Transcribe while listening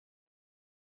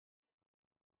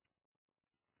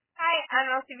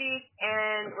I'm Elsie,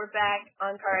 and we're back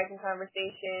on Car Rides and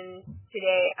Conversation.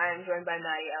 Today, I'm joined by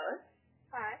Madi Ellis.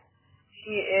 Hi.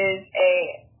 She is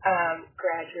a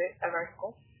graduate of our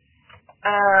school.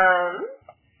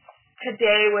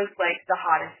 Today was like the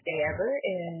hottest day ever,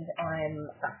 and I'm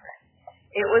suffering.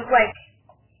 It was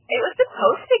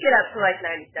supposed to get up to like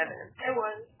 97. It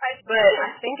was. But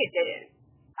I think it didn't.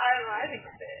 I don't know. I think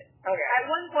it did. Okay. At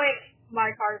one point,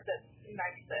 my car said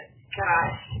 96.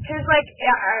 Gosh, because I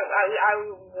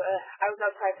was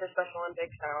outside for Special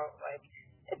Olympics, and I was like,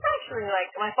 it's actually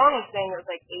like my phone was saying it was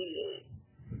like 88,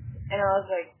 and I was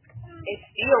like, it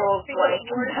feels like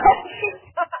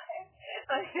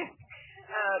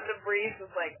the breeze was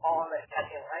like all of it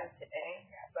touching life today,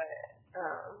 but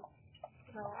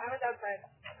no, I was outside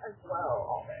as well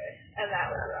all day, and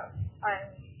that was rough. I'm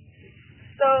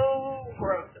so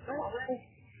gross at the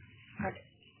moment.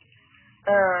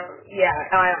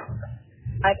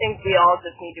 I think we all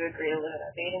just need to agree to live in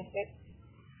a bathing suit.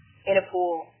 In a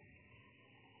pool.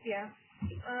 Yeah.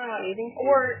 Bathing suit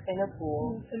or in a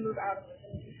pool. To move out of the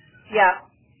city. Yeah.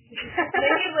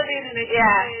 Maybe living in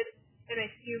a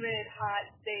humid,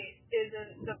 hot state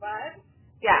isn't the vibe.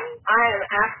 Yeah. I am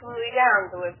absolutely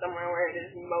down to live somewhere where it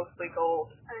is mostly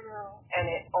cold. I know. And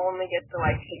it only gets to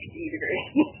like 60 degrees.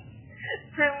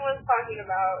 Tim was talking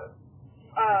about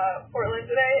Portland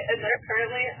today, and they're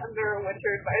currently under a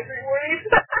winter advisory warning.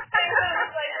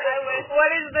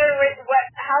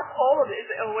 How cold is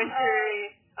a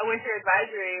winter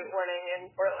advisory warning in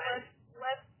Portland?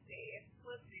 Let's see.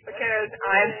 Because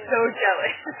I'm so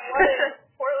jealous. What is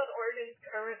Portland, Oregon's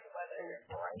current weather?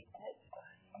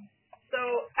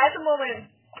 So at the moment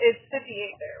it's 58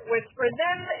 there, which for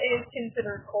them is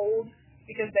considered cold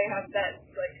because they have that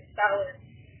like solid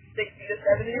 60 to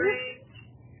 70 range.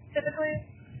 Typically.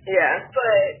 Yeah.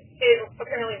 But it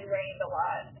apparently rained a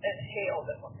lot and hailed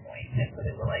at one point, and so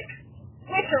they were like,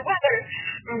 winter weather!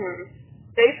 Mm-hmm.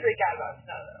 They freak out about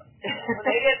snow, though. When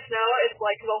they get snow, it's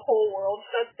like the whole world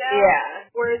shuts down.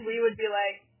 Yeah. Whereas we would be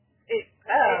like, it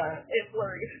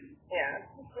flurries. Yeah.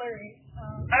 It flurries.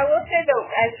 I will say, though,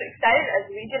 as excited as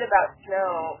we get about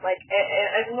snow, like,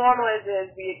 as normal as it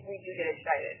is, we do get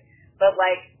excited. But,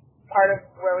 like, part of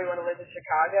where we want to live is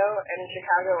Chicago, and in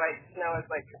Chicago, like, snow is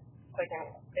like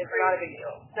it's not a big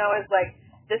deal. Snow is like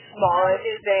the smallest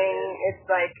thing. It's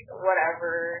like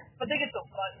whatever. But they get so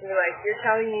fun. You're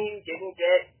telling me you didn't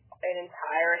get an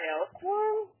entire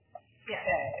hailstorm? Yeah.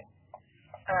 Okay.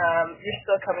 You're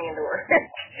still coming into work.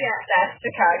 Yeah. That's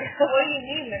Chicago. What do you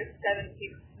mean there's 7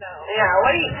 feet of snow? Yeah.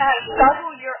 What do you have?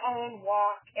 Shovel your own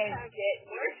walk and get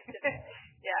yours.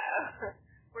 Yeah.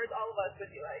 Whereas all of us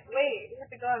would be like, wait, we have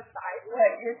to go outside?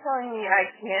 What? You're telling me I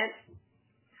can't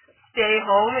stay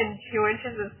home in 2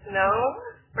 inches of snow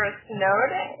for a snow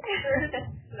day?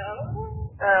 Snow?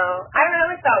 Oh, I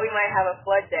really thought we might have a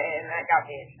flood day, and that got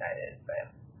me excited.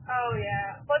 But oh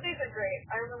yeah, flood days are great.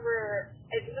 I remember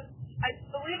I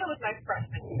believe it was my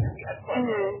freshman year we had flood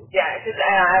days. Yeah, because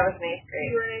I was in 8th grade.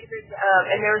 You were in 8th grade.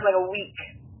 And there was like a week.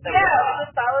 It was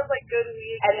a solid like good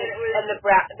week. And it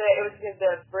was because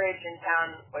the bridge in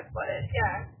town was flooded.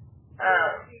 Yeah.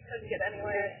 You couldn't get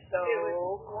anywhere. So it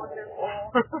was wonderful.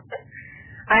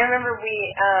 I remember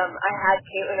I had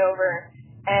Caitlin over,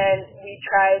 and we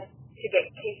tried to get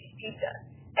Casey's Pizza,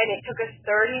 and it took us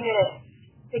 30 minutes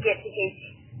to get to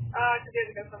Casey's. Because you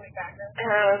had to go so many backgrounds. And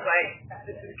I was like,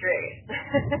 this is great.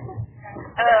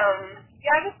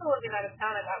 I was still living out of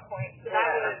town at that point, so that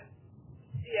was,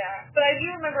 But I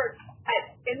do remember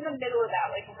in the middle of that,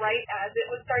 like right as it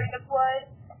was starting to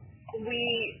flood,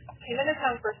 we came into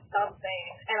town for something,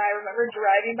 and I remember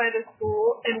driving by the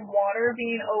school and water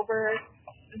being over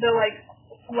the like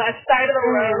left side of the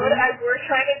road as we're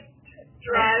trying to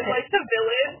drive like to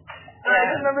Village. I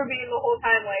just remember being the whole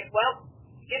time like, well,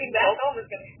 getting back home is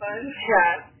gonna be fun.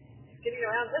 Yeah. Getting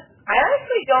around this. I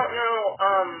honestly don't know.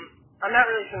 I'm not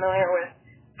really familiar with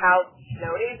how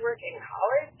snow days work in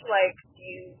college. Like, do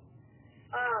you?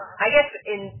 I guess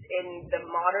in the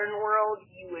modern world,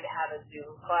 you would have a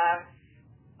Zoom class.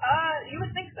 You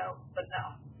would think so, but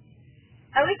no.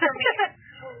 At least for me.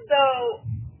 So,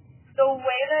 the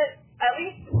way that, at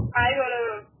least I go to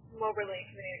Moberly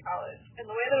Community College, and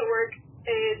the way that it works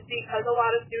is because a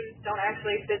lot of students don't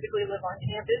actually physically live on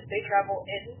campus, they travel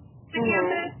in to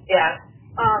campus. Yeah.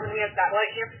 And we have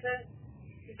satellite campuses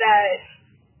that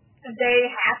they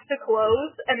have to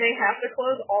close, and they have to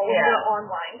close all of the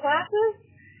online classes.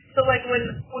 So, like, when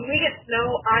we get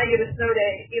snow, I get a snow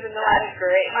day, even though that's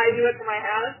great. I do it from my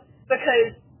house,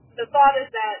 because the thought is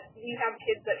that we have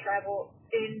kids that travel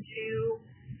into,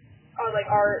 like,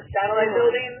 our satellite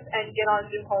buildings and get on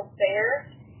Zoom calls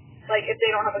there, like, if they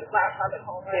don't have a laptop at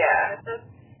home or that kind of stuff.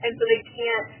 and so they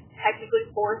can't technically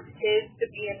force kids to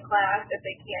be in class if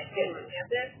they can't get to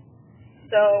campus.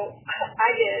 So I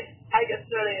get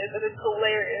snowed and it's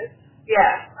hilarious.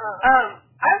 Yeah.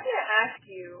 I was gonna ask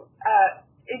you,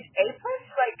 is A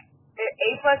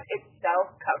plus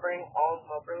itself covering all of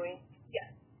Moberly? Yes.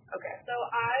 Okay. So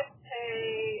I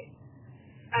pay,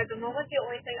 at the moment, the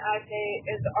only thing I pay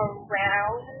is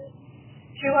around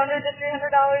 $200 to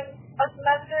 $300 a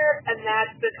semester, and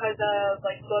that's because of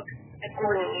like books and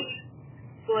courses.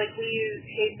 So like we use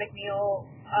Hayes McNeil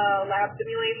lab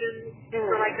simulations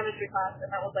for my chemistry class, and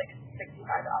that was like $65.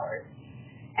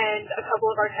 And a couple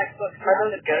of our textbooks are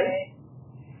those good?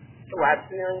 The lab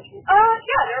simulations?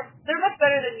 Yeah, they're much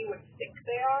better than you would think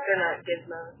they are. They're not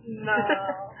gizmos. No,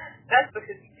 that's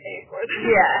because you pay for them.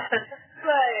 Yeah.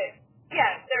 But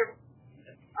yeah,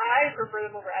 I prefer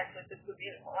them over actually just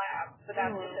being in the lab, but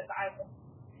that's because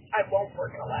I won't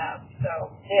work in a lab.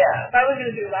 So yeah, if I was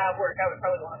gonna do lab work, I would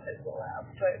probably want a physical lab.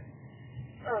 But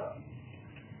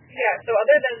yeah, so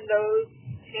other than those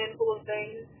handful of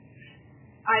things,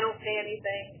 I don't pay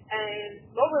anything, and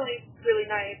Moberly's really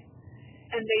nice,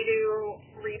 and they do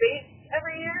rebates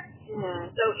every year.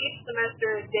 So each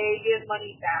semester they give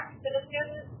money back to the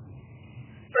students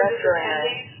for just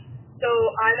attending. So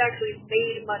I've actually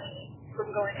made money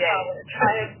from going to college.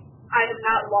 I have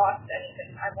not lost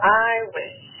anything. I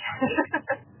wish.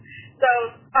 So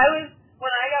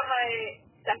when I got my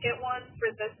second one for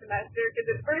this semester, because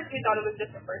at first we thought it was just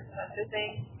a first semester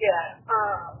thing. Yeah.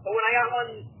 But when I got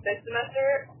one this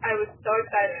semester, I was so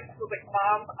excited. I was like,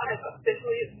 Mom, I have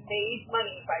officially made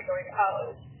money by going to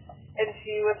college. And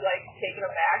she was like taken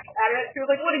aback at it. She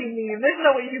was like, what do you mean? There's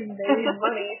no way you made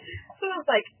money. So I was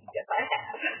like, yes, I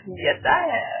have. Yes, I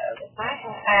have.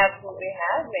 I absolutely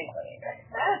have made money.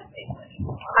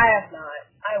 I have not.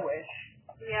 I wish.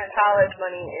 Yeah. College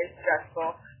money is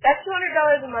stressful. That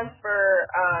 $200 a month for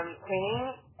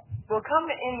cleaning will come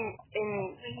in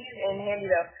handy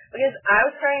though, because I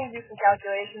was trying to do some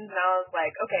calculations and I was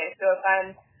like, okay, so if I'm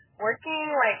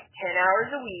working like 10 hours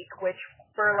a week, which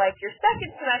for like your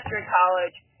second semester in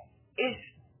college is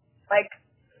like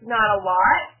not a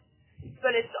lot,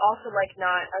 but it's also like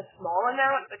not a small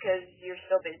amount because you're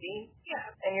still busy. Yeah.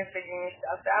 And you're figuring your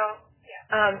stuff out.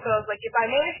 Yeah. So I was like, if I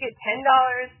manage to get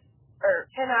 $10 or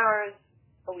 10 hours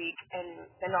a week and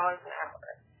 $10 an hour,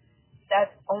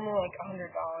 that's only like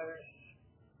 $100.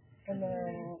 And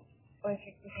then if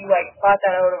you like plot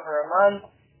that out over a month,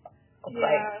 it's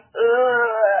like, ugh.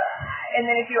 And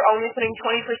then if you're only putting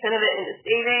 20% of it into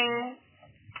savings,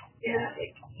 it's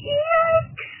like,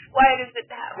 yuck. Why does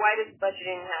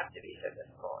budgeting have to be so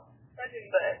difficult?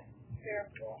 Budgeting but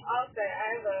terrible. I'll say I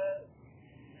have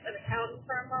an accountant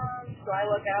firm on, so I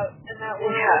look out in that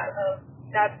world.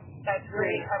 That's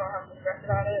great. I don't have to stress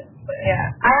about it. But yeah,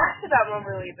 I asked about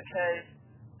Moberly because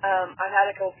I've had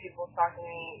a couple people talk to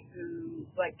me who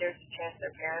like there's a chance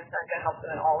their parents aren't gonna help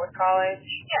them at all with college.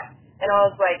 Yeah. And I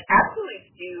was like, absolutely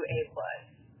do A+.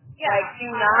 Yeah. Like, do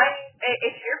not,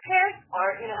 if your parents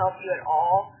aren't going to help you at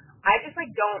all, I just, like,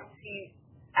 don't see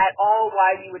at all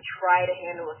why you would try to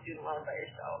handle a student loan by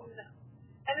yourself.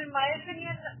 And in my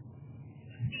opinion,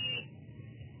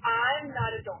 I'm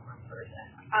not a dorm room person.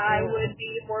 I would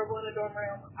be horrible in a dorm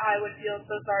room. I would feel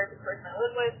so sorry for the person I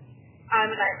live with.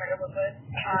 I'm a nightmare to live with.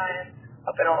 I'm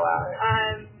up at all hours.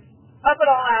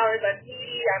 I'm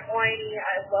needy, I'm whiny,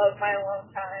 I love my alone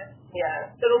time.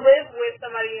 Yeah. So to live with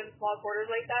somebody in small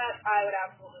quarters like that, I would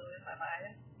absolutely lose my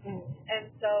mind. And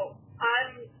so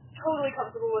I'm totally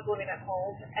comfortable with living at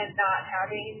home and not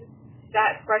having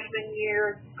that freshman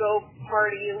year go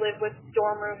party, live with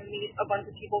dorm room, meet a bunch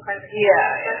of people kind of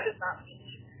experience. That's just not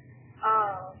me.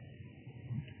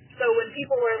 So when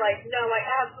people were like, no, I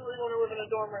absolutely want to live in a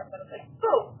dorm room, and I'm like,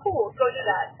 oh, cool, go do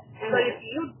that. But if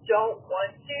you don't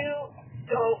want to,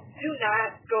 do not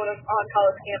go on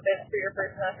college campus for your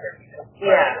first semester.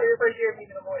 For your first year if you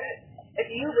can avoid it. If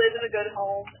you live in a good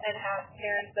home and have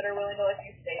parents that are willing to let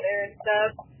you stay there and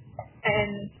stuff,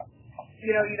 and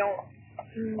you don't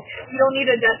need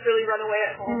to desperately run away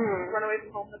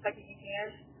from home the second you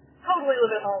can. Totally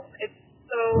live at home. It's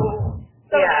so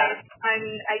nice. I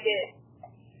mean,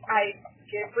 I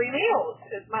get free meals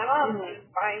because my mom is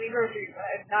buying me groceries.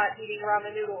 I'm not eating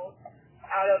ramen noodles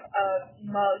out of a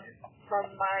mug from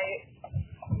my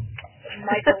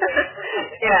microwave or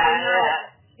something.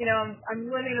 I'm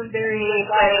living a very good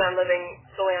life. I'm living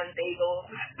solely on bagels.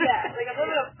 Yeah, like I'm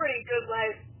living a pretty good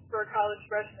life for a college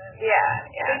freshman. Yeah.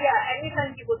 But yeah,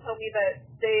 anytime people tell me that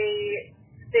they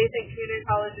think community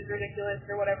college is ridiculous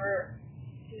or whatever,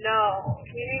 no.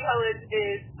 Community college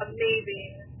is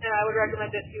amazing, and I would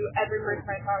recommend it to every person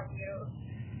I talk to.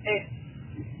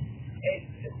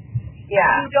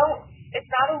 Yeah.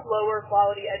 It's not a lower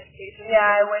quality education. Yeah,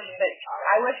 I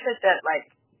wish that like,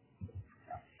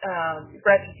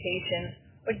 reputation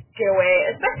would get away,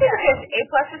 especially because A+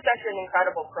 is such an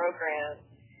incredible program.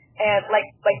 And like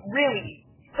really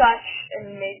such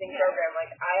an amazing program.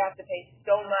 Like, I have to pay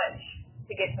so much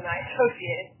to get to my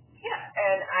associate. Yeah.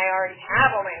 And I already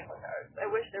have all my info cards. I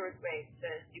wish there was ways to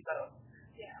do both.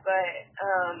 Yeah. But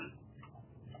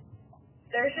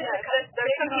there's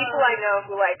some people I know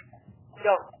who like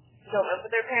don't live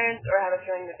with their parents or have a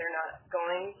feeling that they're not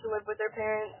going to live with their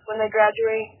parents when they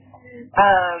graduate.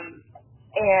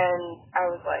 And I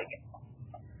was like,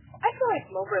 I feel like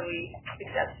Moberly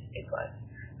accepts A+.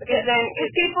 Because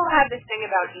people have this thing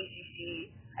about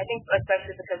ECC, I think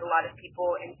especially because a lot of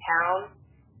people in town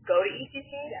go to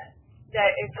ECC, that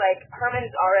it's like, Herman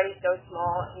is already so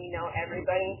small and you know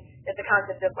everybody, that the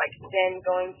concept of like then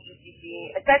going to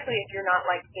ECC, especially if you're not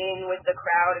like in with the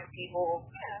crowd of people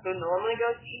who normally go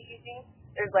to ECC,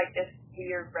 there's like this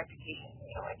weird reputation.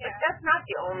 You know, like, but that's not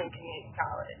the only community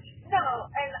college. No,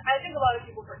 and I think a lot of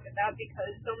people forget that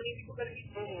because so many people go to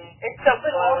ECC. It's so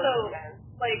but also,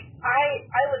 like,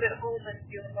 I live at home and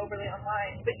do Moberly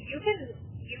online, but you can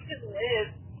live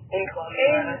in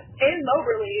Columbia. In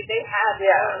Moberly. They have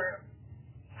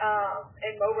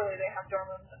in Moberly they have dorm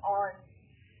rooms on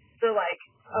the like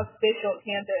official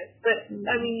campus. But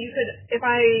I mean, you could, if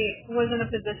I was in a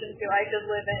position to, I could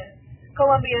live in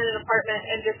Columbia in an apartment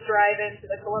and just drive into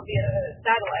the Columbia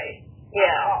satellite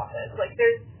office. Like,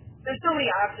 there's so many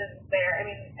options there. I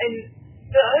mean, and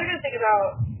the other good thing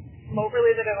about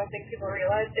Moberly that I don't think people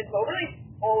realize is Moberly's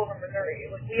all over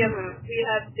Missouri. Like, we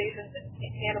have stations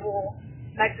in Hannibal,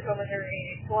 Mexico,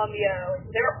 Missouri, Columbia.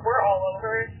 Like, we're all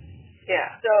over.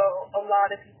 Yeah. So a lot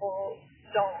of people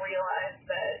don't realize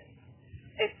that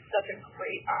it's such a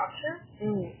great option.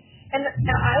 And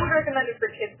I would recommend it for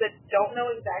kids that don't know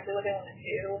exactly what they want to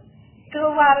do. Because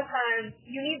a lot of times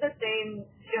you need the same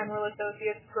general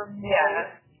associates for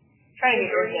most. Trying to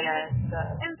get your gen ed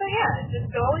done. And so just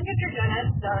go and get your gen ed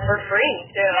done. For free,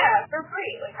 too. Yeah, for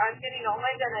free. Like, I'm getting all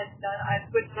my gen ed done. I've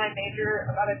switched my major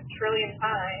about 1 trillion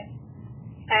times.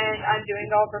 And I'm doing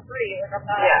it all for free. Like, I'm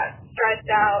not stressed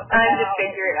out. Trying to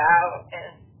figure it out.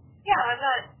 And I'm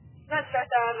not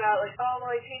stressed out about, like, oh,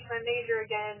 well, I changed my major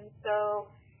again, so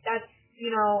that's,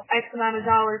 X amount of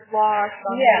dollars lost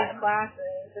on these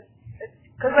classes.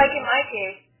 Because, like, in my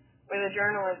case, with a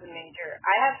journalism major,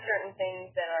 I have certain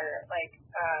things that are, like,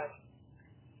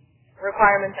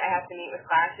 requirements I have to meet with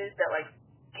classes that, like,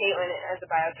 Caitlin, as a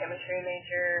biochemistry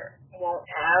major, won't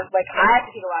have. Like, I have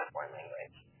to take a lot of foreign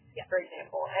language, for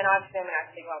example, and obviously I'm going to have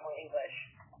to take a lot more English.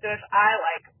 So if I,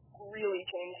 like, really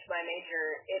change my major,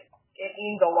 it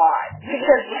means a lot.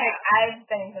 Because, like, I'm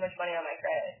spending so much money on my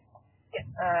credit.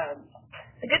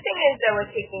 The good thing is that with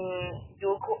taking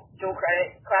dual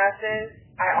credit classes,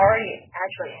 I already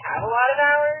actually have a lot of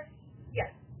hours.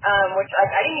 Which,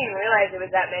 like, I didn't even realize it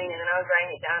was that many, and then I was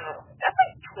writing it down, and I was like, that's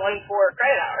like 24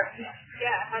 credit hours.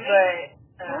 I mean,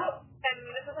 and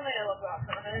this is something I love about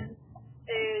Herman,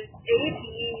 is AP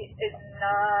is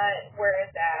not where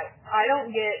it's at. I don't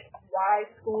get why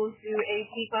schools do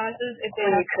AP classes if they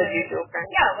could do dual credit.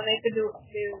 Yeah, when they could do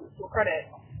dual credit.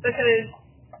 Because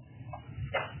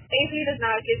AP does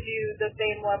not give you the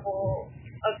same level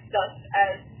of stuff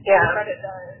as dual credit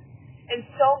does. And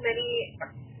so many,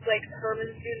 like,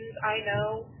 Herman students I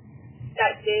know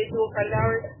that did dual credit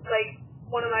hours, like,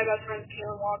 one of my best friends,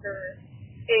 Kaylin Walker,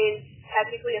 is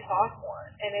technically a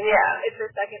sophomore, and it's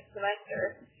her second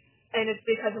semester, and it's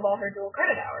because of all her dual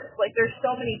credit hours. Like, there's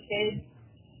so many kids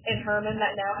in Herman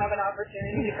that now have an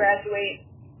opportunity to graduate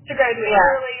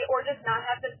early, or just not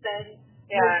have to spend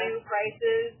due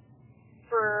prices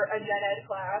for a gen ed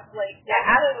class. Like,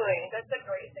 absolutely. That's a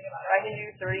great thing about it. If I can do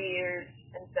 3 years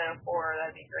instead of 4,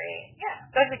 that'd be great.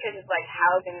 Especially because it's like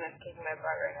housing that's kicking my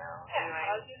butt right now.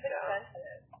 Housing's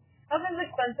expensive. Housing's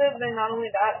expensive, and not only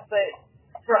that, but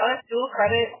for us,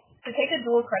 to take a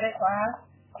dual credit class,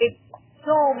 it's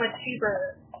so much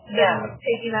cheaper than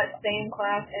taking that same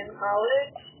class in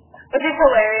college. Which is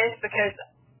hilarious because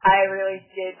I really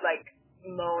did, like,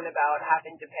 moan about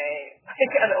having to pay,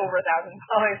 like, over $1,000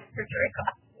 for jury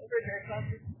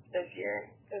classes this year.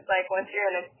 It's like once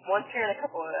you're in a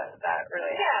couple of that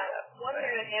really adds up. Once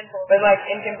you're in a handful. But, like,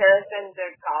 in comparison to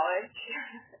college.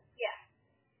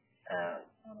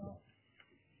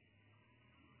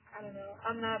 I don't know.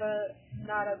 I'm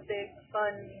not a big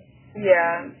fun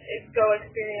go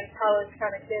experience college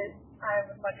kind of kid. I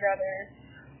would much rather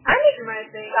I'm my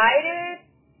thing. excited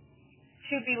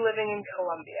to be living in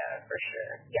Columbia for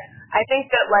sure. I think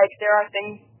that, like, there are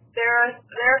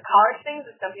college things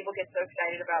that some people get so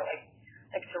excited about, like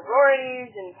like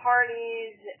sororities and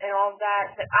parties and all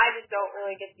that I just don't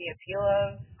really get the appeal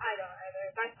of. I don't either.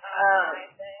 That's not my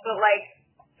thing. But like,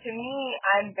 to me,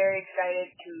 I'm very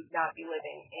excited to not be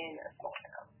living in a small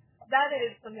town. That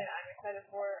is something I'm excited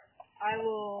for. I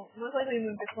will most likely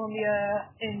move to Columbia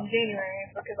in January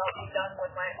because I'll be done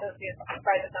with my associates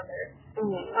by December.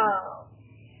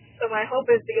 So my hope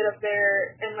is to get up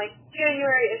there in like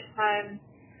January-ish time,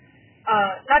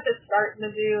 not to start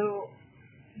Mizzou,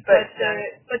 but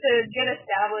to get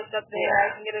established up there.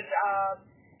 I can get a job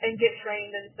and get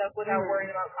trained and stuff without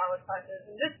worrying about college classes,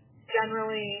 and just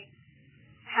generally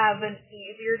have an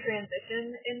easier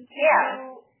transition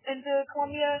into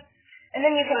Columbia. And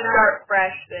then you can start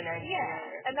fresh the next year.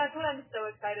 Yeah, and that's what I'm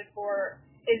so excited for,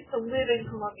 is to live in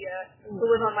Columbia, to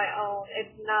live on my own.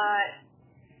 It's not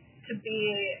to be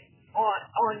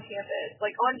on campus.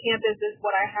 Like, on campus is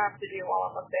what I have to do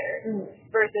while I'm up there,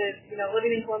 versus,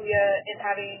 living in Columbia and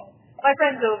having my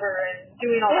friends over and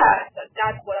doing all that stuff.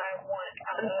 That's what I want.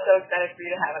 I'm so excited for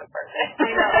you to have an apartment. I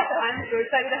know. I'm so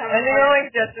excited to have an apartment. And you're like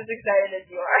just as excited as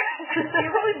you are. You're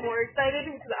probably more excited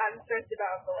because I'm stressed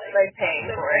about the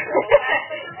paying for it.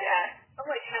 Yeah. I'm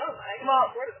like, hell, I can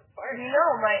afford an apartment.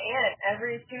 My aunt,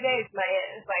 every 2 days, my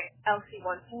aunt is like, Elsie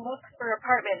wants to look for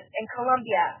apartments in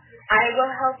Columbia. I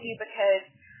will help you because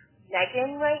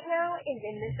Megan right now is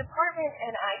in this apartment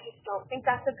and I just don't think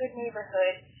that's a good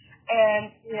neighborhood. And,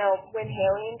 when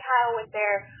Haley and Kyle went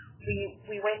there,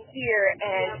 we went here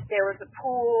and there was a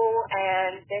pool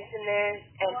and this and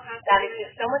that is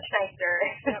just so much nicer.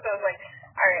 So I was like,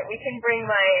 all right, we can bring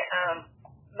my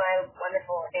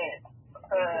wonderful aunt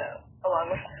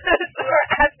along with us.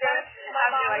 My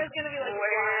mom is going to be like,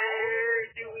 where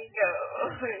do we go?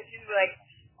 She's like,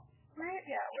 where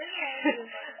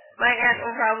my aunt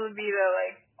will probably be the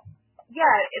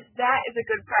that is a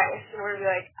good price. And we're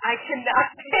like, I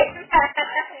cannot pay that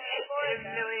in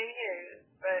a million years.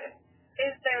 But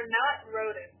is there not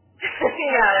rodents?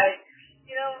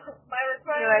 My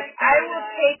requirement. I will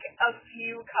take a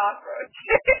few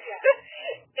cockroaches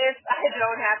if I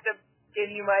don't have to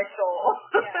give you my soul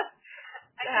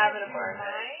to have an apartment.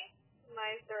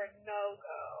 Mice are a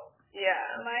no-go.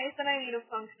 Yeah. Mice, and I need a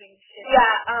functioning shit.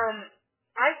 Yeah.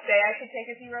 I'd say I could take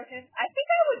a few roaches. I think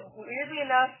I would, weirdly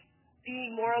enough,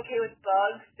 be more okay with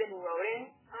bugs than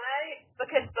rodents.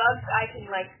 Because bugs, I can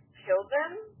kill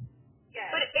them. Yeah.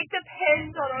 But it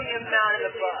depends on the amount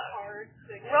of the bug.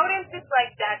 Rodents is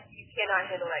that you cannot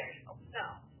handle that yourself.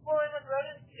 No. Well, and with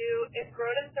rodents too, if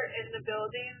rodents are in the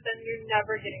building, then you're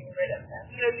never getting rid of them.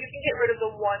 You can get rid of the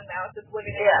one mouse that's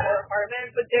living in your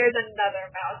apartment, but there's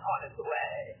another mouse on its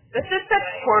way. This is such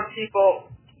poor people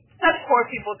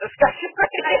discussion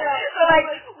right now.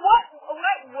 So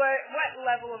what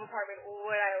level of apartment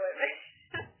would I live in?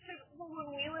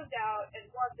 When we lived out in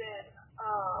London,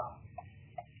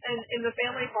 and in the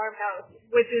family farmhouse,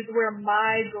 which is where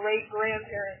my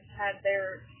great-grandparents had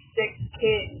their 6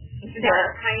 kids, that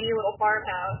tiny little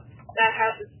farmhouse, that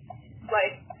house is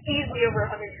easily over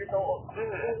 100 years old.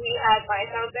 We had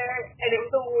mice out there, and it was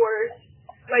the worst.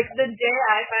 The day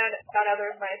I found out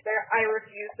there was mice there, I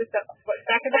refused to step foot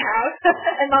back in the house.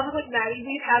 And Mom was like, Maddie,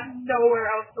 we have nowhere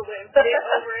else to live. Get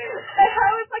over it. And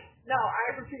I was like, no,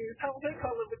 I refuse. I'm going to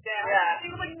go live with Dad. Yeah. She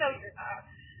was like, no, you're not.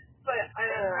 But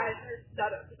I just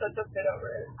shut up over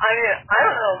it. I mean, I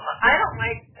don't know. I don't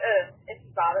like it's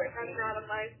bothering me. I'm not a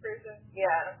mice person.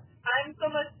 Yeah. I'm so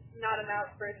much not a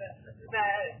mouse person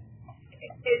that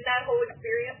in that whole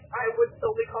experience, I would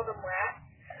solely call them rats.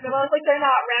 And I was like, they're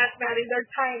not rats, Maddie, they're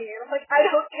tiny. And I'm like, I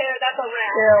don't care, that's a rat.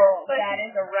 Still, that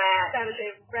is a rat. That is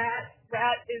a rat.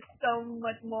 Rat is so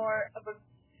much more of a,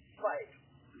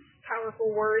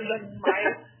 powerful word than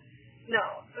mice.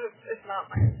 No, it's not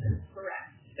mice, it's a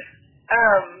rat.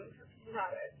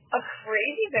 Not it. A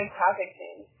crazy big topic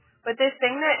change. But this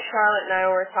thing that Charlotte and I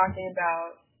were talking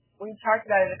about, we talked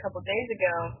about it a couple days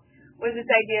ago, was this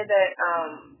idea that,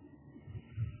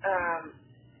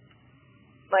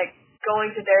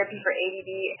 going to therapy for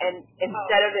ADD, and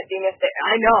instead of it being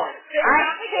I know.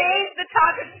 I changed the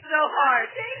topic so hard.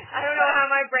 I don't know how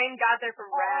my brain got there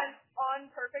from rats. On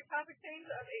perfect topic change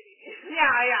of ADD. Yeah.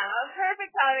 A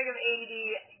perfect topic of ADD.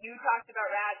 You talked about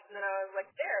rats, and then I was like,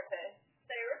 therapist.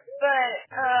 But,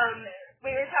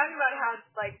 we were talking about how,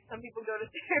 some people go to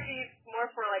therapy more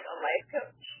for, a life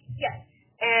coach. Yes.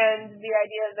 And the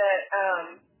idea that,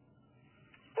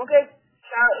 because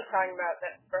Charlotte was talking about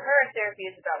that for her, therapy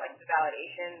is about, the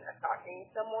validation of talking to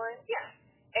someone. Yeah.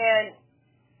 And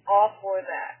all for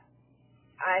that.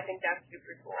 I think that's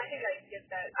super cool. I think I get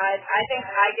that. I think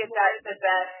I get that the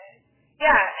best.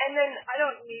 Yeah, and then I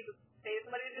don't need pay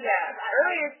somebody to do that. Yeah,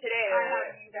 earlier today,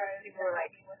 people were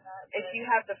like, if you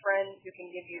have the friends who can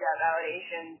give you that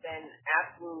validation, then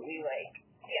absolutely, like,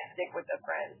 stick with the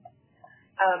friends.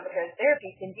 Because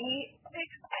therapy can be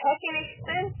heckin'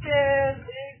 expensive.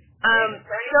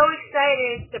 So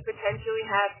excited to potentially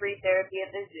have free therapy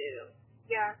at the zoo.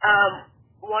 Yeah.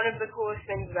 One of the coolest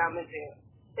things about Mizzou,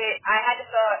 I had to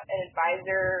fill out an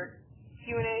advisor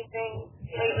Q&A thing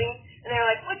lately, and they were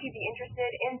like, would you be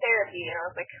interested in therapy? And I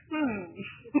was like,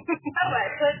 How do I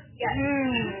put yes?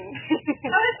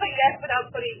 How do I put yes without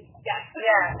putting yes?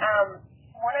 Yeah,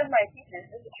 one of my teachers,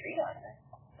 there's a tree on there.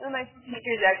 One of my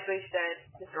teachers actually said,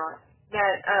 Mr. Ron,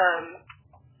 that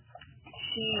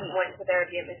she went to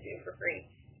therapy at Mizzou for free,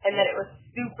 and that it was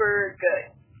super good.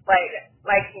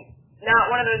 Like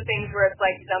not one of those things where it's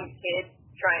like some kid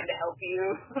trying to help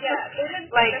you. Yeah, they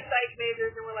didn't like the psych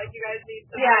majors and were like, you guys need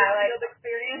some field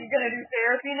experience. You're gonna do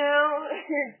therapy now?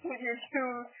 Your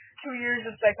two years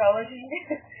of psychology.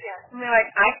 Yeah. And they're like,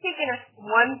 I've taken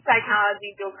one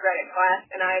psychology dual credit class,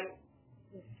 and I'm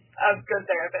a good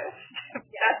therapist.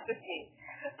 That's the key.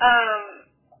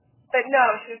 But no,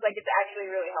 she was like, it's actually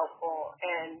really helpful,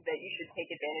 and that you should take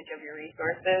advantage of your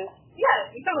resources. Yeah,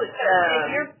 you totally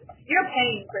should. You're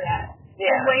paying for that.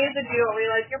 Yeah. There's ways to do it where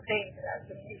you're like, you're paying for that,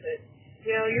 so use it.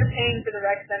 You know, you're paying for the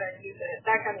rec center, use it.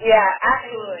 That kind of Yeah,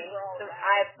 thing. absolutely. So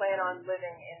I plan on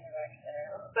living in the rec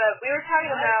center. But we were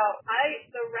talking about...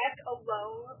 The rec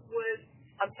alone was...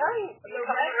 I'm telling you, come to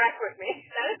the rec with me.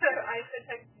 That is I should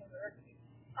text you.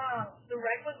 The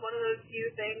rec was one of those few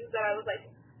things that I was like,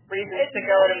 reasons to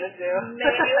go to the zoo.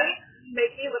 Maybe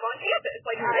make me live on campus.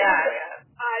 Like,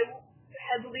 I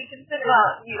heavily consider.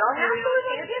 Well, you don't have to live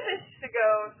on campus to go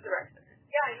to the rec center.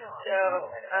 Yeah, I know. So,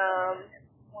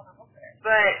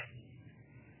 but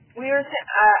we were,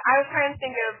 I was trying to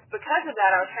think of, because of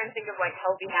that, I was trying to think of, like,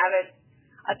 healthy habits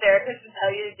a therapist would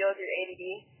tell you to deal with your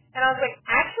ADD. And I was like,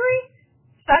 actually,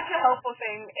 such a helpful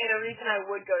thing and a reason I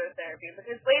would go to therapy.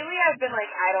 Because lately I've been like,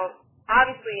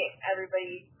 obviously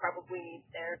everybody probably needs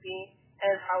therapy, and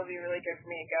it's probably really good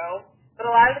for me to go. But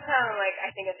a lot of the time, like,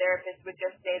 I think a therapist would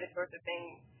just say the sorts of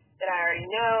things that I already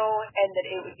know, and that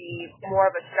it would be more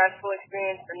of a stressful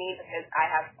experience for me because I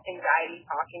have anxiety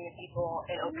talking to people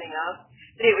and opening up,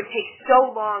 that it would take so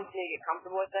long to get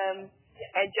comfortable with them,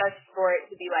 and just for it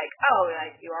to be like, oh,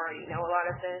 like, you already know a lot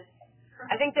of this.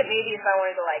 I think that maybe if I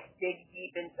wanted to, like, dig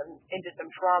deep into some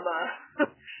trauma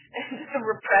and some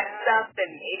repressed stuff, then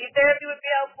maybe therapy would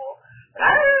be helpful. But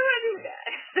I don't really want to do that.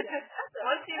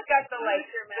 Once you've got the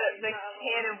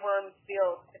can of worms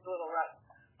feel, it's a little rough.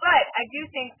 But I do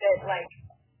think that, like,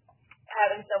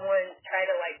 having someone try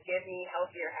to, like, give me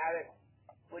healthier habits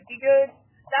would be good.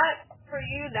 For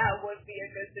you, that would be a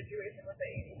good situation with the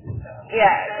ADD. So.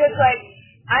 Yeah, because, like,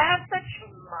 I have such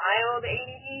mild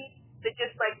ADD that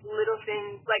just, like, little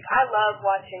things, like, I love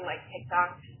watching, like,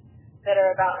 TikToks that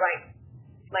are about,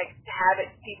 like,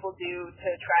 habits people do to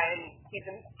try and keep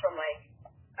them from, like,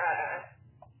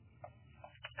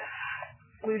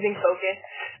 losing focus.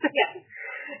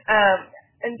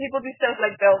 And people do stuff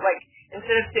like they'll, like,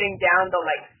 instead of sitting down, they'll,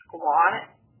 like, squat.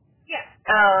 Yeah.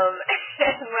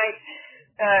 And, like,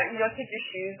 take your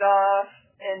shoes off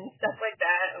and stuff like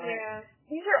that. Yeah.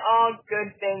 These are all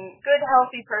good things, good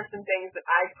healthy person things that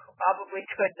I probably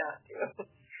could not do.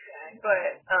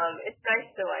 But it's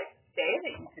nice to, like, say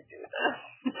that you could do them.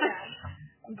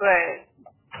 But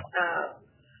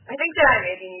I think that I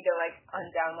maybe need to, like,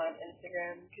 undownload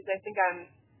Instagram because I think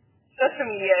social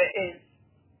media is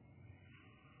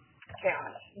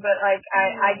chaos. But, like,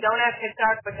 I don't have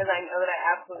TikTok because I know that I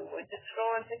absolutely would just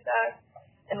scroll on TikTok.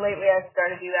 And lately I've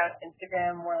started to do that with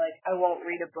Instagram where, like, I won't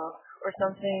read a book or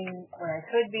something when I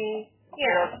could be.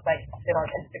 Yeah. I'll just, like, sit on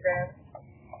Instagram.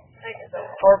 I guess so.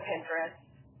 Or Pinterest.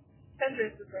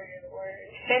 Pinterest is very good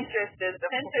word. Pinterest is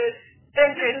the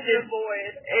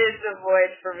void. Is the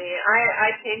void for me.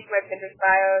 I changed my Pinterest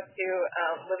bio to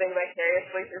living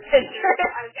vicariously through Pinterest.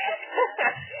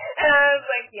 And I was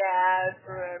like, yeah,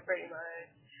 pretty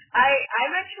much.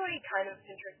 I'm actually kind of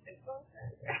Pinterest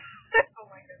influencer. Oh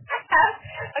my goodness. I have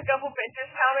a couple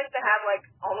Pinterest comments that have like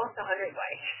almost 100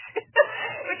 likes,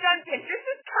 which on Pinterest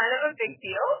is kind of a big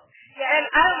deal. Yeah, and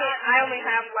I only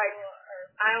have like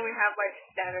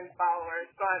 7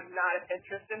 followers, so I'm not a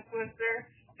Pinterest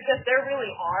influencer because there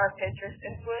really are Pinterest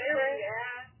influencers.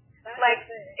 Yeah. Like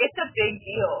it's a big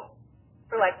deal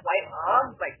for like white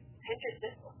moms, like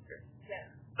Pinterest influencers. Yeah.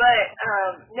 But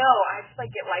no, I just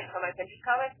like get likes on my Pinterest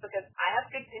comments because I have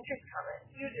good Pinterest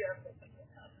comments. You do have good Pinterest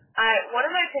comments. One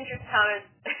of my Pinterest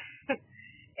comments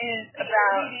is the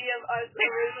about ADD of us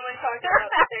originally talking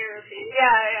about therapy.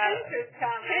 Yeah. Pinterest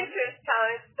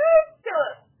comments. Still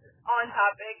on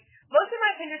topic.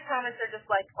 my Pinterest comments are just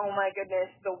like, oh my goodness,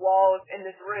 the walls in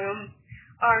this room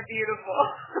are beautiful.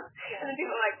 And then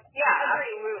people are like, yeah,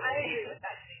 absolutely. I agree with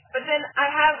that. But then I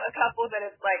have a couple that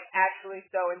is like actually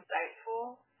so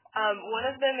insightful. One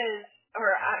of them is,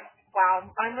 wow,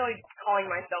 I'm really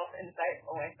calling myself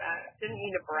insightful like that. Didn't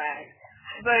mean to brag.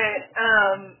 But,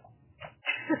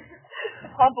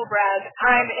 humble brag,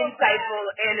 I'm insightful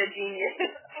and a genius.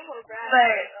 Humble brag.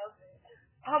 But,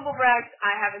 humble brags,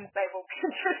 I have insightful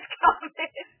Pinterest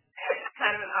comments.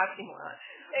 Kind of an oxymoron.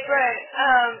 But,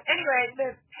 anyway,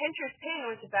 the Pinterest pin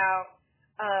was about,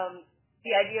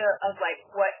 the idea of like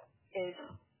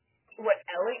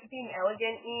being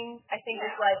elegant means, I think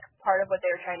is like part of what they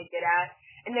were trying to get at.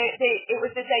 And it was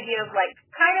this idea of like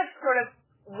kind of sort of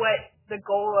what the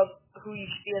goal of who you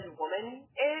should be as a woman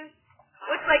is,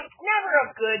 which like never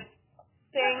a good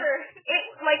thing.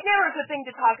 Never a good thing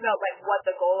to talk about like what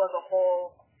the goal of a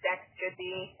whole sex should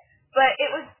be. But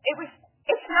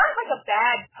it's not like a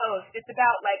bad post. It's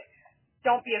about like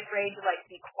don't be afraid to like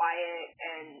be quiet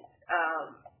and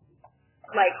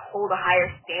like hold a higher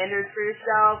standard for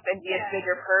yourself and be a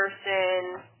bigger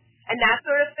person and that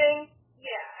sort of thing.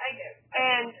 Yeah, I get it.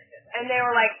 And they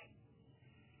were like,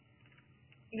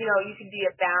 you know, you could be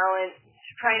a balance,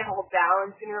 trying to hold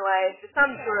balance in your life.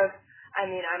 Some sort of, I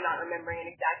mean, I'm not remembering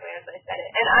it exactly as I said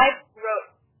it. And I wrote,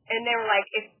 and they were like,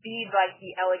 be like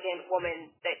the elegant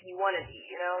woman that you want to be,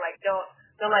 you know, like don't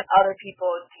let other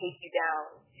people take you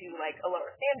down to like a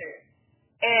lower standard.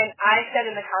 And I said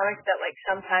in the comments that, like,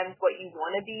 sometimes what you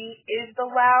want to be is the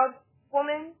loud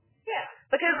woman. Yeah.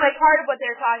 Because, like, part of what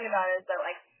they're talking about is that,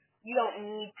 like, you don't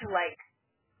need to,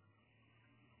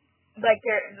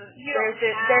 there's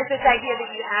this idea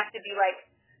that you have to be, like,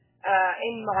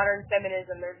 in modern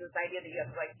feminism, there's this idea that you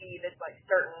have to, like, be this, like,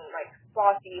 certain, like,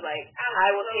 bossy, like,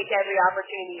 I will take every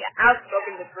opportunity.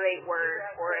 Outspoken is a great word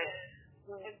for it.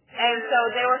 And so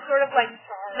they were sort of like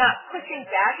not pushing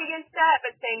back against that,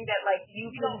 but saying that like you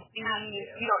don't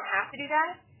have to do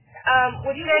that.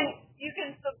 You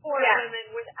can support women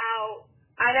without.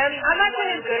 I'm not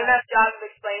doing a good enough job of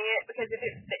explaining it because if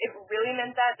it really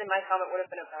meant that, then my comment would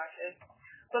have been obnoxious.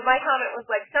 But my comment was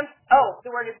like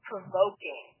the word is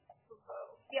provoking.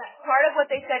 Yeah. Part of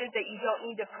what they said is that you don't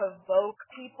need to provoke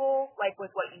people, like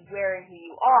with what you wear and who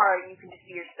you are. You can just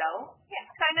be yourself. Yeah.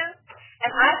 Kind of. And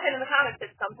I said in the comments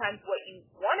that sometimes what you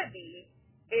want to be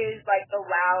is like the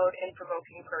loud and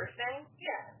provoking person.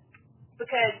 Yeah.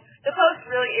 Because the post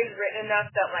really is written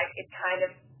enough that like it kind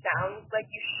of sounds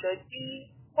like you should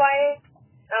be quiet.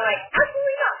 And I'm like,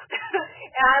 absolutely not.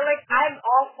 And I'm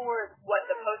all for what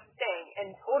the post is saying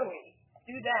and totally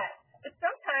do that. But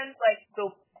sometimes like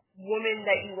the woman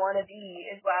that you want to be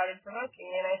is loud and provoking,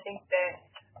 and I think that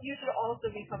you should also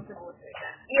be comfortable with it.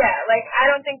 Yeah, like I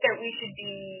don't think that we should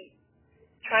be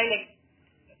I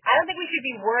don't think we should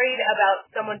be worried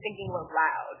about someone thinking we're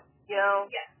loud, you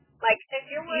know? Yeah. Like, if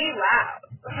you're be loud.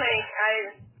 Like,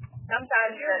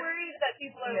 sometimes if you're worried that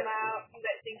people are loud,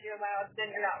 that think you're loud,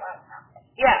 then you're not loud enough.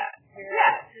 Yeah.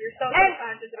 You're so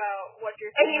self-conscious about what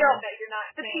you're saying that you're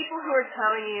not the people who are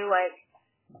telling you, like,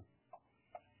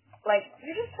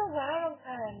 you're just so loud all the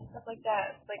time, stuff like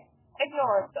that. Like,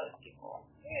 ignore those people.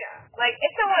 Yeah. Like,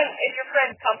 if your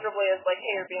friend comfortably is like,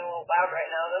 hey, you're being a little loud right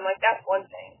now, then, like, that's one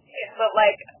thing. Yeah. But,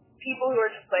 like, people who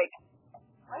are just like,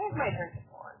 why is my drink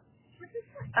on?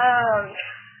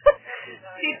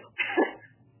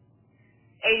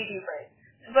 82 friends.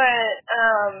 But,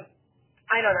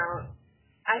 I don't know.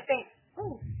 I think,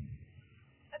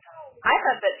 I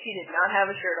thought that she did not have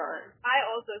a shirt on. I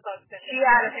also thought that she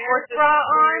had a sports bra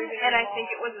on, and I think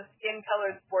it was a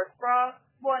skin-colored sports bra.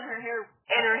 Well, and her hair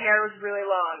was really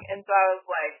long, and so I was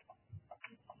like,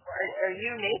 are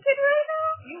you naked right now?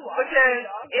 Because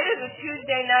it is a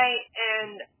Tuesday night,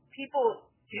 and people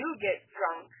do get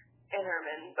drunk in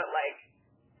Herman, but like,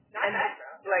 not that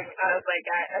drunk. Like, I was like,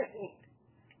 I didn't.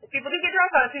 People do get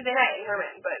drunk on a Tuesday night in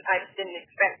Herman, but I just didn't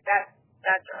expect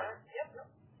that drunk. Yep.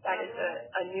 That is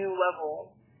a new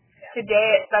level. Yeah.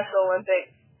 Today at Special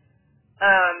Olympics,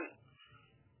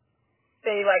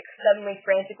 they like suddenly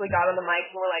frantically got on the mic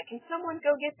and were like, "Can someone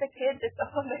go get the kid that's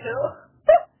up on the hill?"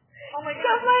 Oh my God!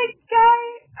 Some like guy,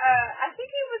 I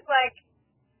think he was like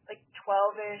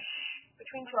 12ish,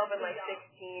 between 12 and like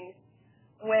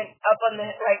 16, went up on the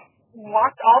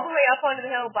walked all the way up onto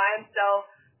the hill by himself.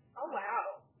 Oh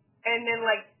wow! And then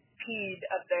like peed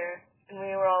up there, and we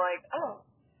were all like, "Oh."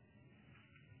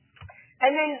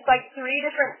 And then, like, 3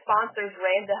 different sponsors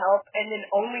ran to help, and then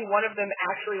only one of them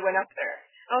actually went up there.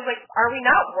 I was like, are we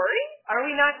not worried? Are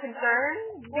we not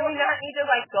concerned? Do we not need to,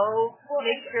 like, go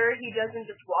make sure he doesn't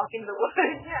just walk into the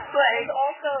woods? Yeah. Like, and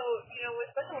also, with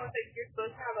Special Olympics, you're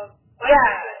supposed to have a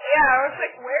yeah, Yeah, I was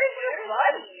like, where's your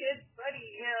buddy? His buddy.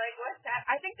 Yeah, like, what's that?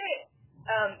 I think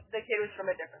the kid was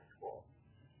from a different school.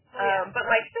 Yeah. But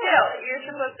like still, you're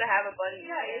supposed to have a buddy.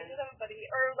 Yeah, you're supposed to have a buddy.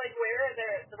 Or like where are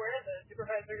the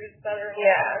supervisors that are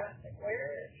Yeah.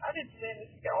 Like how did Finn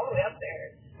get all the way up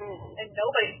there? Mm. And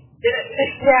nobody did it.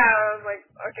 Yeah, I was like,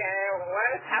 okay,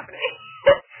 what is happening?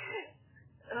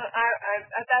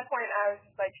 At that point I was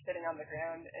just like sitting on the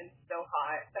ground and so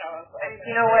hot that I was like,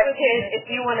 you know what, kid,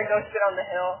 if you want to go sit on the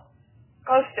hill,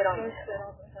 go sit on the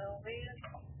hill. Man.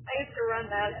 I used to run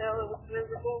that hill. It was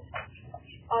miserable.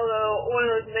 Although one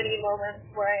of those many moments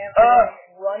where I am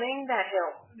running that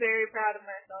hill, very proud of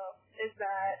myself is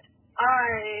that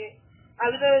I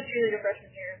was a cheerleader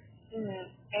freshman year,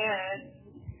 and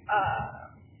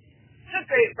took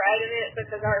great pride in it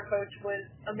because our coach was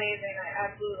amazing. I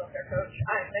absolutely loved our coach.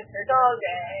 I missed her dog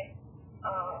day.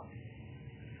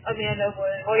 Amanda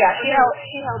was. Oh yeah, she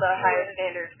held a high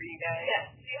standard for you guys.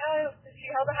 Yeah,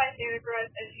 she held a high standard for us,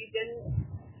 and she didn't.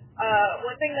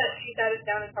 One thing that she sat us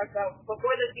down and talked about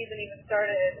before the season even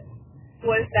started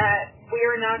was that we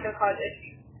were not going to cause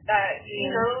issues. That she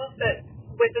knows that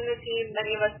within the team,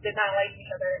 many of us did not like each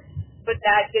other, but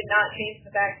that did not change the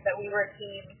fact that we were a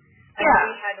team and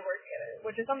we had to work together,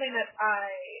 which is something that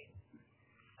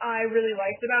I really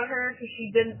liked about her because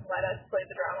she didn't let us play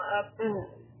the drama up.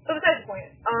 So besides the point,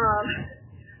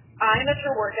 I missed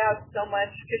her workouts so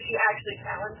much because she actually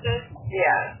challenged us.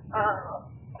 Yeah.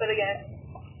 But again,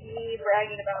 me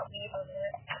bragging about me for a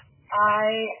minute.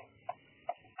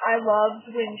 I loved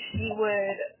when she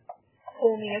would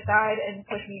pull me aside and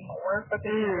push me more because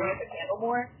she knew I could handle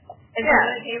more. And so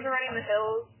when it came to running the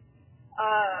hills,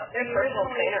 there's personal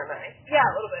trainer, nice. Yeah,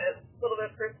 a little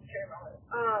bit personal trainer moment.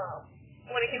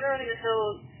 When it came to running the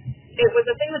hills, it was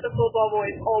a thing that the football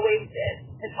boys always did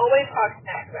and always talked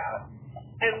smack about.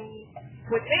 And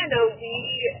with Mando,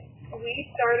 we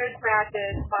started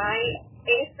practice my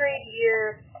 8th grade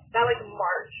year. That like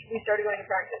March, we started going to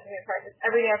practice. We had practice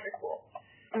every day after school.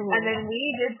 And then we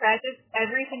did practice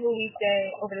every single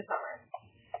weekday over the summer.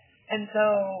 And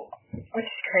so, which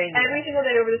is crazy. Every single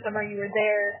day over the summer, you were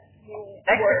there.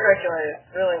 Extracurricular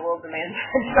really will demand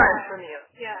time from you.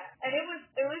 Yeah, and it was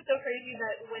so crazy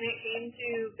that when it came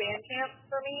to band camp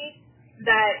for me,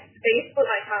 that they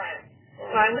split my time.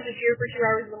 So I went to cheer for 2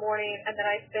 hours in the morning, and then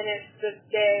I finished the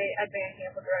day at band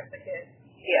camp with the rest of the kids.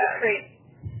 Yeah. It was crazy.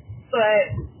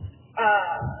 But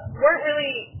weren't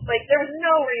really, like, there was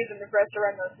no reason for us to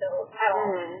run those hills at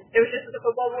all. It was just that the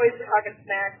football boys were talking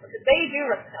smack because they do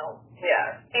run the hills.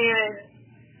 Yeah. And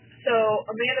so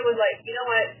Amanda was like, you know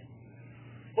what?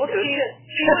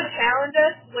 She would challenge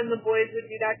us when the boys would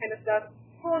do that kind of stuff,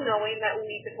 full knowing that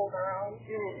we could hold our own.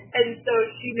 And so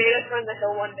she made us run the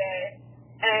hill one day,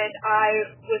 and I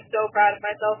was so proud of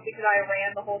myself because I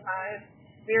ran the whole time.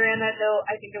 We ran that hill,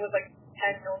 I think it was like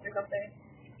 10 hills or something.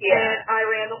 Yeah. And I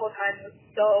ran the whole time and was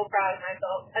so proud of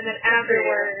myself. And then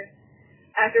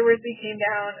afterwards we came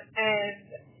down and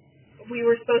we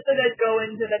were supposed to just go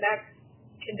into the next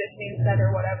conditioning set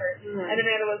or whatever. And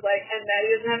Amanda was like, and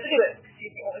Maddie doesn't have to do it.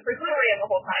 She's the only person who ran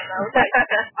the whole time. And I was like,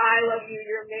 I love you,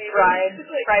 you're amazing.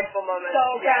 Prideful moment.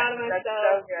 So proud of myself. That's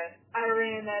so good. I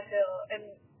ran that hill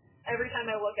and every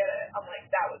time I look at it, I'm like,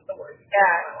 that was the worst.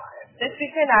 This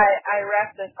weekend I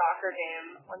refed a soccer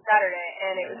game on Saturday,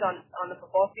 and it was on the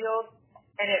football field,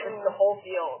 and it was the whole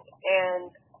field, and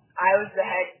I was the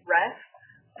head ref,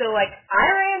 so like I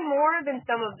ran more than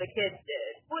some of the kids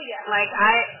did. Well, yeah. Like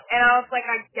I was like,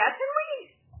 I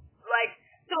definitely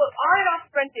so on and off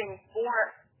sprinting for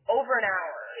over an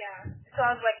hour. Yeah. So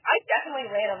I was like, I definitely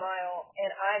ran a mile,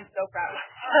 and I'm so proud of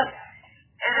myself.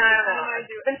 And I don't know, I've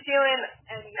been feeling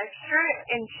extra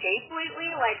in shape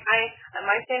lately. Like,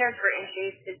 my standard for in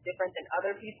shape is different than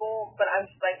other people, but I'm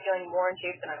just, like, feeling more in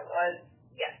shape than I was.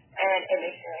 Yes. And it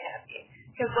makes me really happy.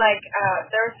 Because,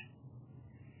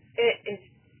 it's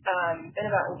been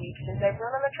about a week since I've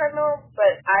run on the treadmill,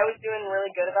 but I was doing really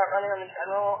good about running on the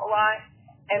treadmill a lot,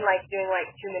 and, like, doing,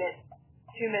 like, 2-minute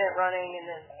running, and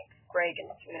then, like, break and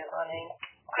 2-minute running.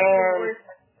 And,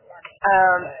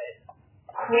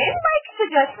 Quinn likes to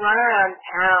just run around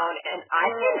town, and I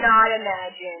cannot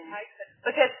imagine.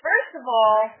 Because first of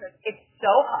all, it's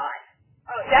so hot.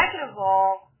 Second of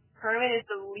all, Herman is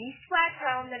the least flat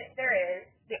town that there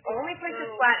is. The only place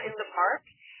that's flat is the park,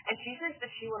 and she says that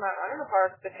she will not run in the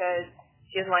park because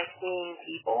she doesn't like seeing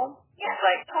people. Yeah.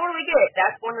 Like, totally get it.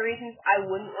 That's one of the reasons I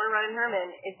wouldn't want to run in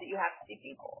Herman is that you have to see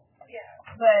people. Yeah.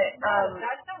 But,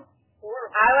 that sounds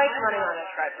horrible. I like running on a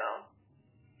treadmill.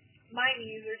 My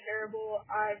knees are terrible.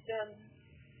 I've done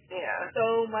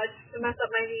so much to mess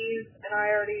up my knees, and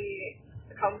I already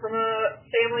come from a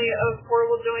family of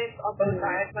horrible joints on both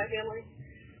sides of my family.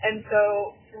 And so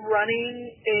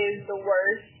running is the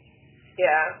worst.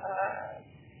 Yeah.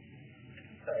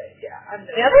 But yeah,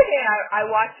 the other day I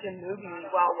watched a movie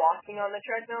while walking on the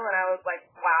treadmill, and I was like,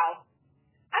 wow.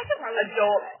 I could probably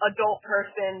adult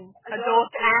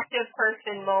active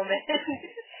person moment.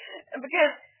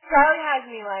 Because Charlie has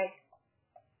me like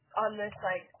on this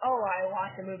like, oh, I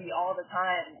watch a movie all the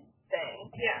time thing.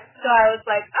 Yeah. So I was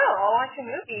like, oh, I'll watch a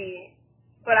movie,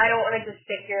 but I don't want to just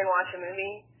sit here and watch a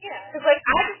movie. Yeah. Because like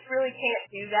I just really can't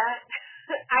do that.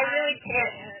 I really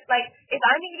can't. Like if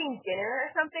I'm eating dinner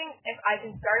or something, if I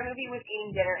can start a movie with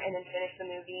eating dinner and then finish the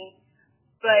movie.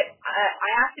 But I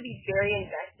have to be very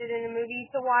invested in a movie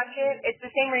to watch it. It's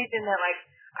the same reason that, like,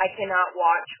 I cannot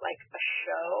watch, like, a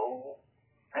show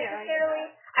necessarily.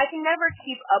 I can never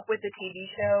keep up with a TV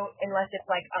show unless it's,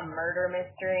 like, a murder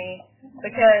mystery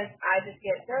because I just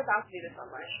get, they're about to do this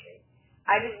on my street.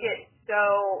 I just get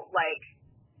so, like,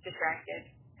 distracted,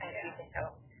 as you can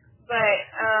tell. But,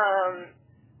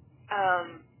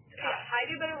 I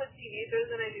do better with TV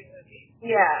shows than I do movies.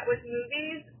 Yeah. With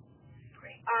movies,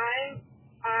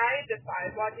 I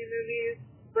despise watching movies.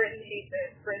 Britton hates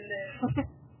it. Britton is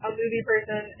a movie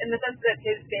person in the sense that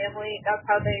his family, that's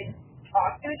how they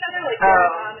talk to each other. Like, they're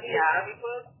on movie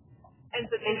club. And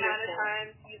so the amount of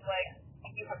times he's like,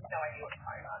 you have no idea what I'm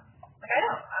talking about. Like, I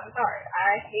don't. I'm sorry.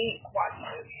 I hate watching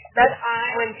movies. That's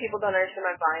when people don't understand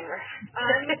my Vine reference.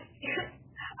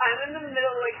 I'm in the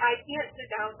middle, like, I can't sit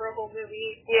down for a whole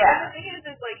movie. Yeah. And the thing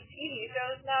is, like, TV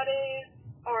shows nowadays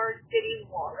are getting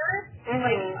longer. Mm-hmm.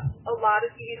 Like, a lot of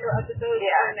TV show episodes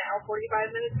are now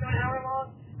 45 minutes to an hour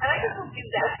long. And I just don't do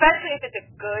that. Especially if it's a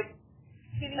good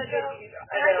TV show.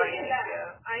 And I can do that.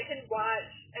 I can watch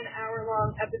an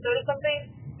hour-long episode of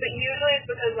something, but usually it's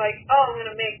because, like, oh, I'm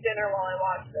going to make dinner while I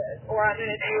watch this. Or I'm going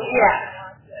to do something while I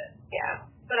watch this. Yeah.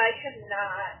 But I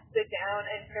cannot sit down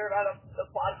and care about the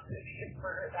plot of movies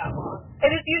for that long. And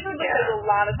it's usually because a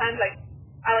lot of times, like,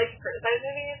 I like to criticize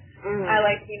movies. Mm-hmm. I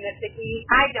like to be nitpicky.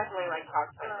 I definitely like talk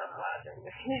to myself a lot during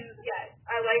movies. Yes.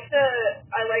 I like to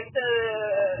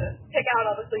pick out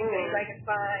all the sleep things I can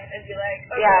find and be like,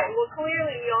 okay, well,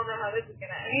 clearly we all know how this is going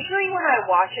to end. Usually when I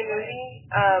watch a movie,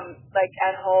 like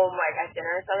at home, like at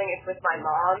dinner or something, it's with my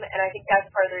mom, and I think that's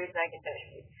part of the reason I can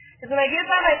finish it. Because when I get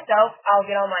by myself, I'll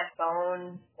get on my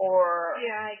phone, or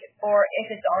if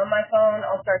it's on my phone,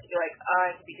 I'll start to be like, oh,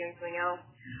 I could be doing something else.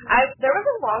 There was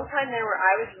a long time there where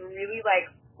I was really like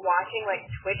watching like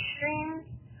Twitch streams,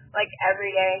 like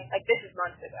every day. Like this is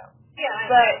months ago. Yeah.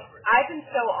 But I've been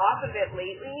so off of it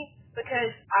lately because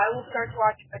I will start to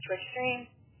watch a Twitch stream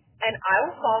and I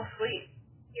will fall asleep.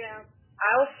 Yeah.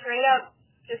 I will straight up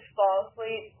just fall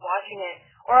asleep watching it,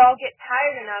 or I'll get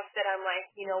tired enough that I'm like,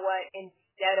 you know what?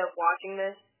 Instead of watching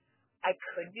this, I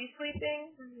could be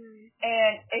sleeping. Mm-hmm.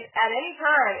 And at any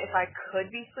time, if I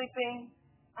could be sleeping,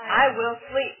 I will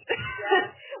sleep. Yeah.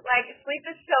 Like, sleep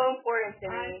is so important to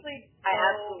me. I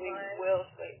absolutely will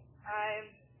sleep.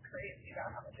 I'm crazy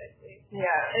about how much I sleep.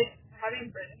 Yeah. Having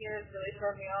Brittany here has really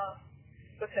thrown me off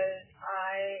because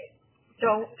I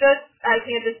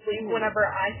can't just sleep whenever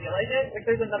I feel like it. Like,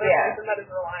 there's another person that is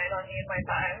relying on me and my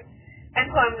time. And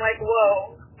so I'm like,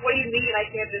 whoa, what do you mean I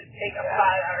can't just take a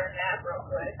 5-hour nap real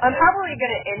quick? I'm probably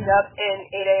going to end up in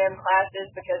 8 a.m.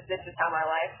 classes because this is how my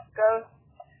life goes.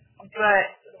 But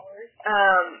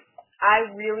I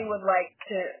really would like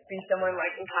to be someone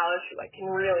like in college who like can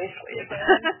really sleep.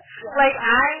 Like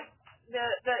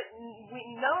we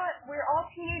know we're all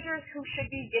teenagers who should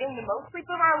be getting the most sleep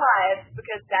of our lives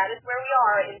because that is where we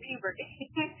are in puberty.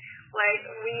 Like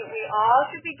we all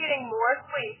should be getting more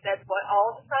sleep. That's what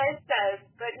all the science says.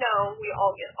 But no, we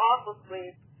all get awful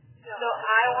sleep. No, so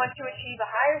I want to achieve a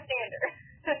higher standard.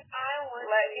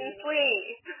 Let me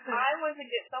sleep. I want to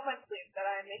get so much sleep that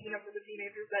I'm making up for the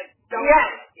teenagers that don't.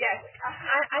 Yes.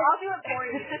 I'll do it for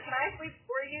you. Can I sleep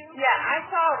for you? Yeah, I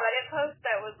saw a Reddit post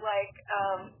that was like,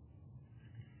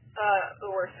 the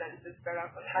worst sentence to start off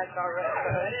with. I saw a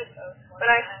Reddit post. But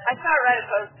I saw a Reddit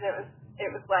post and it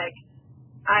was like,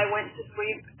 I went to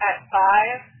sleep at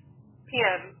 5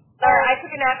 p.m. Or I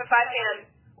took a nap at 5 p.m.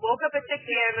 Woke up at 6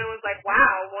 p.m. and was like,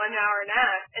 wow, 1 hour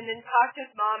nap. And then talked to his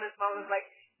mom. His mom was like,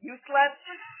 you slept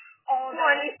all 25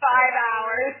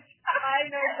 hours. I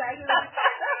know exactly what you're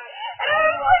talking about. And I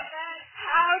was like,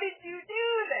 how did you do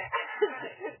that?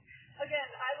 Again,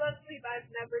 I love sleep. I've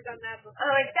never done that before.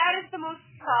 I'm like, that is the most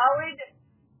solid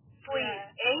sleep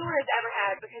anyone has ever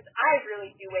had because I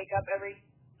really do wake up every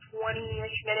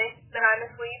 20-ish minutes that I'm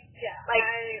asleep. Yeah.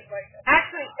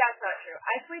 Actually, that's not true.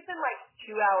 I sleep in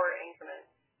 2-hour increments.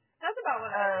 That's about what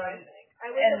I think.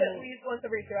 I wake up at least once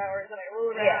every 2 hours and I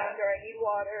roll around or I need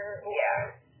water or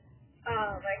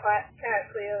my cat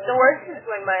Cleo. The worst is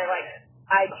when my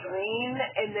I dream,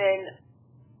 and then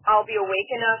I'll be awake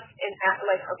enough, and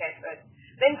okay, so it's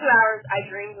been 2 hours, I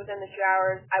dreamed within the 2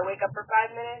 hours, I wake up for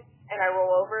 5 minutes, and I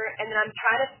roll over, and then I'm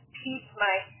trying to piece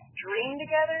my dream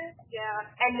together. Yeah.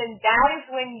 And then that is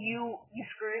when you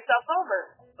screw yourself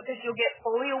over, because you'll get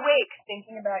fully awake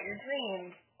thinking about your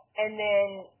dreams, and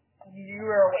then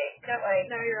you're awake.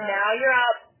 Now you're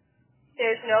up.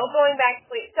 There's no going back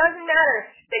to sleep. It doesn't matter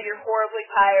that you're horribly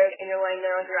tired and you're laying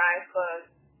there with your eyes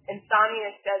closed.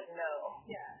 Insomnia says no.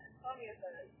 Yeah. Insomnia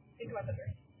says, think about the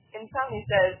dream. Insomnia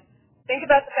says, think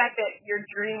about the fact that your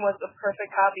dream was the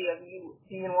perfect copy of you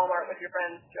being in Walmart with your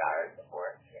friends 2 hours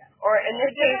before. Yeah. Or in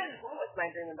this case, what was my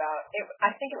dream about?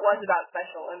 I think it was about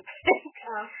Special Olympics.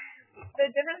 The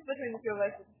difference between the two of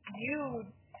us is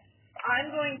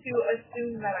I'm going to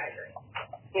assume that I dream.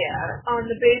 Yeah. On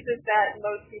the basis that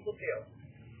most people do.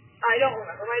 I don't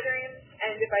remember my dreams,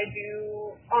 and if I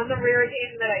do, on the rare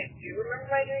occasion that I do remember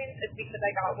my dreams, it's because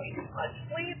I got way too much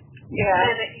sleep. Yeah.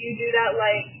 And you do that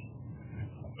I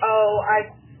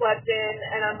slept in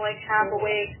and I'm half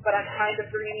awake, but I'm kind of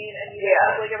dreaming, and you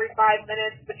wake up every 5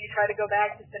 minutes, but you try to go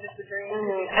back to finish the dream.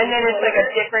 Mm-hmm. And then it's a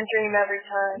different dream every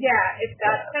time. Yeah, it's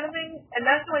that kind of thing, and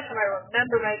that's the only time I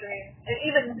remember my dreams. And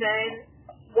even then,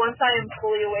 once I am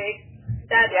fully awake,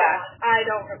 that's gone. I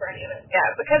don't remember any of it. Yeah,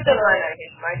 because of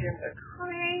my dreams are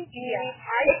crazy. Yeah,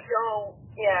 I don't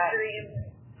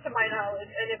dream to my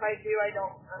knowledge, and if I do, I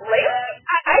don't remember.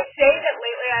 I say that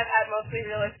lately I've had mostly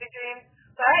realistic dreams,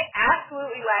 but I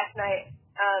absolutely last night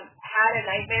had a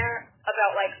nightmare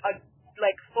about a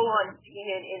full-on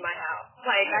demon in my house.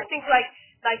 I think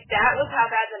that was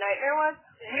how bad the nightmare was.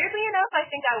 Weirdly enough, I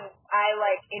think I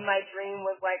in my dream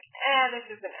was this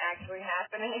isn't actually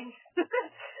happening.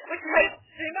 Which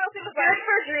Dream Elsie was good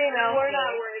for Dream Elsie. We're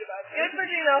not worried about that. Good for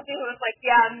Dream Elsie who was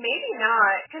maybe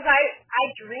not. Because I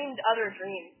dreamed other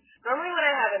dreams. Normally when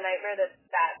I have a nightmare that's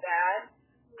that bad,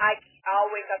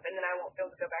 I'll wake up and then I won't be able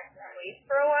to go back to sleep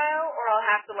for a while, or I'll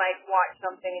have to watch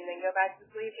something and then go back to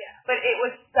sleep. Yeah. But it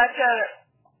was such a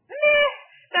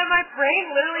that my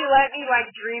brain literally let me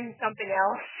dream something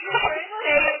else.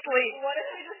 Stay asleep. What if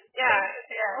we just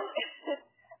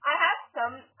I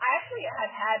actually have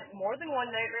had more than one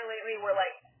nightmare lately where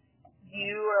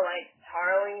you or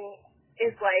Charlie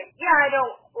is I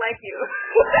don't like you.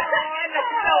 And I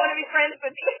don't want to be friends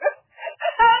with you.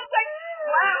 I was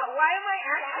wow, why am I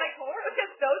acting horrible?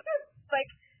 Because those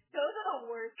are the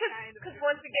worst kind of. Because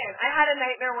once again, I had a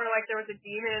nightmare where there was a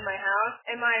demon in my house,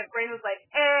 and my brain was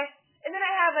and then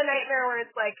I have a nightmare where it's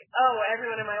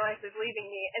everyone in my life is leaving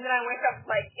me, and then I wake up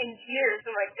in tears.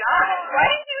 I'm like, God, why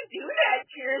did you do that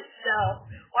to yourself?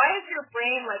 Why is your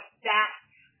brain that?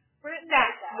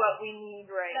 That's what we need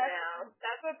now.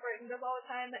 That's what Britain does all the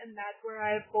time, and that's where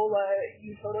I pull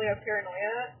you totally have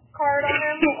paranoia card on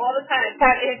him all the time.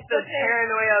 That is the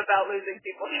paranoia about losing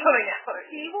people coming out.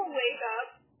 He will wake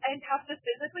up and have to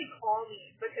physically call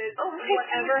me because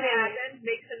whatever happens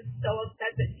makes him so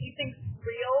upset that he thinks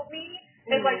real me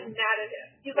is mad at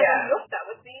him. He's are you upset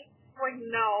with me? I'm like,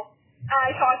 no.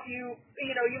 I talked to you,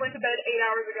 you went to bed 8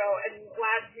 hours ago, and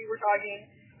last we were talking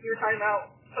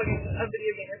about fucking a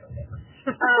video game or something.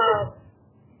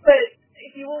 But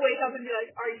he will wake up and be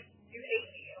like, you hate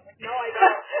me? I'm like, no, I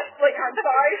don't. I'm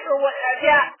sorry for whatever.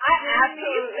 Yeah, I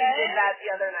absolutely did that the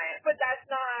other night. But that's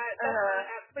not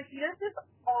but he does this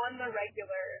on the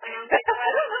regular. And I'm like, I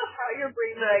don't know how your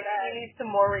brain does that. You need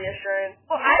some more reassurance.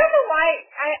 Well, I don't know why.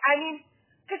 I mean,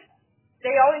 because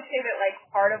they always say that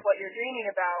part of what you're dreaming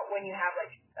about when you have a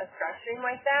stress dream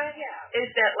like that is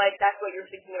that that's what you're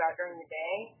thinking about during the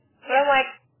day. But I'm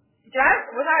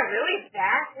was I really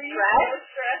that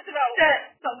stressed about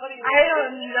somebody? I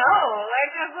don't know.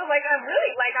 I'm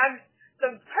really I'm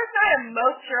the person I am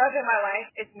most sure of in my life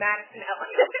is Madison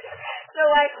Ellis. So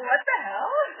what the hell?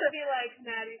 To be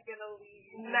Maddie's gonna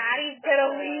leave. Maddie's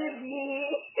gonna leave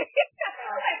me.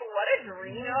 What a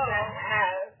dream to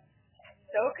have.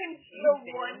 So confusing.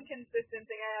 The one consistent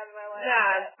thing I have in my life.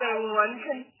 Yeah, the one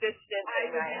consistent I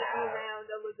thing would I be have. around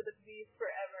Elizabeth Bees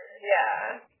forever.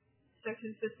 Yeah. The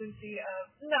consistency of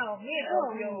me and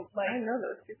Elsie will I know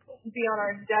those people. be on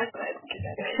our deathbed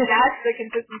together. That's the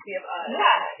consistency of us.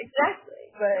 Yeah,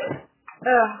 exactly. But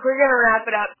we're gonna wrap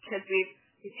it up because we've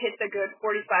hit the good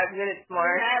 45 minutes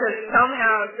mark. Because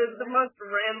somehow it's the most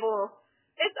ramble.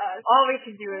 It's us. All we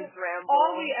can do is ramble.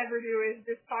 All we ever do is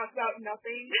just talk about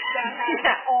nothing that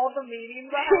has all the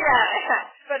meanings behind it. Yeah.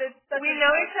 But it's such we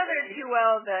know each other too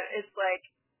well that it's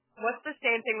what's the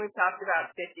same thing we've talked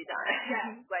about 50 times?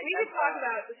 Yeah. We could talk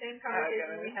about the same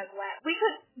conversation we had last. We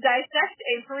could dissect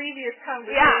a previous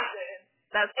conversation. Yeah.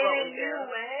 That's what in a we do. new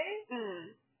way.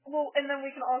 Well, and then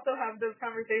we can also have those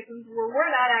conversations where we're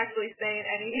not actually saying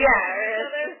anything.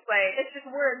 Yeah, it's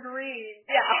just we're agreeing.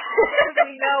 Yeah.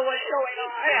 Because we know what's going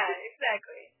on. Yeah,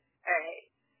 exactly. All right.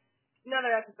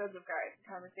 Another episode of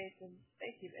Conversations.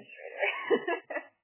 Thank you, Miss Schrader.